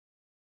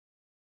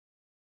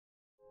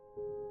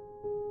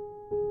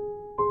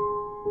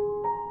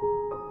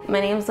My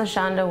name is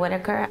LaShonda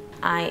Whitaker.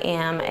 I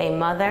am a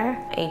mother,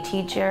 a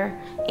teacher,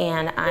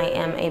 and I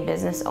am a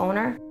business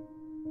owner.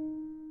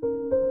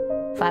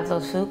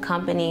 Loaves Food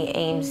Company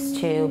aims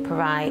to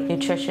provide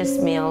nutritious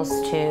meals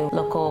to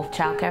local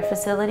childcare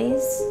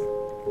facilities.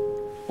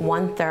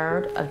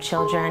 1/3 of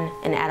children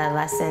and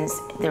adolescents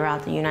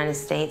throughout the United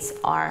States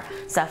are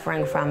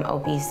suffering from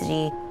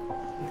obesity.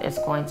 It's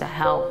going to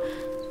help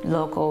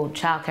local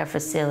childcare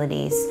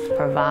facilities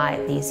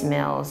provide these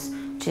meals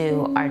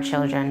to our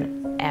children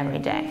every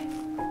day.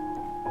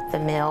 The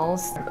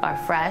meals are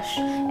fresh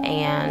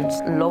and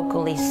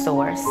locally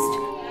sourced.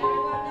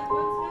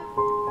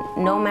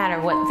 No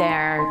matter what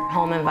their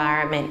home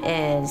environment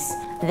is,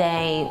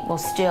 they will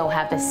still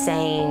have the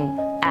same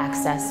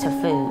access to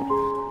food.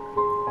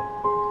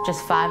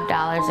 Just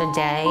 $5 a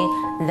day,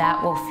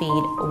 that will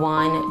feed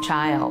one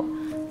child.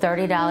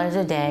 $30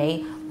 a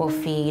day will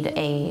feed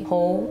a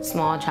whole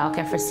small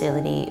childcare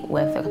facility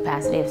with a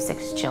capacity of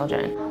 6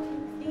 children.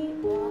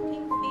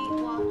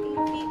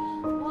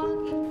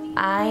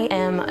 I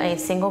am a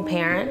single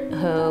parent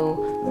who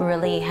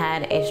really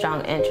had a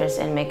strong interest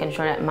in making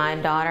sure that my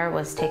daughter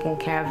was taken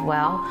care of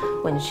well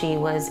when she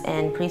was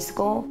in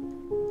preschool.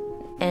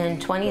 In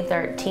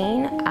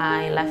 2013,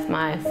 I left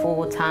my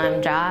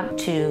full-time job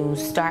to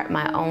start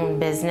my own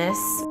business.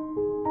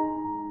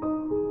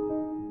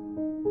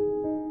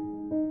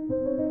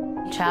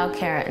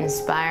 Childcare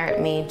inspired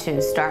me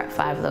to start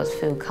Loaves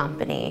Food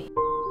Company.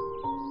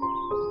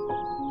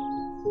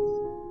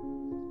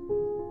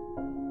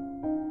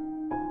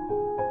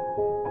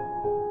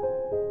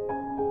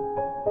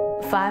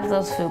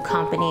 Loaves Food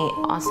Company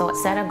also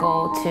set a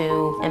goal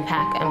to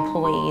impact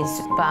employees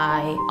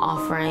by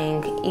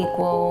offering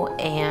equal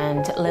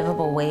and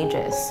livable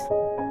wages.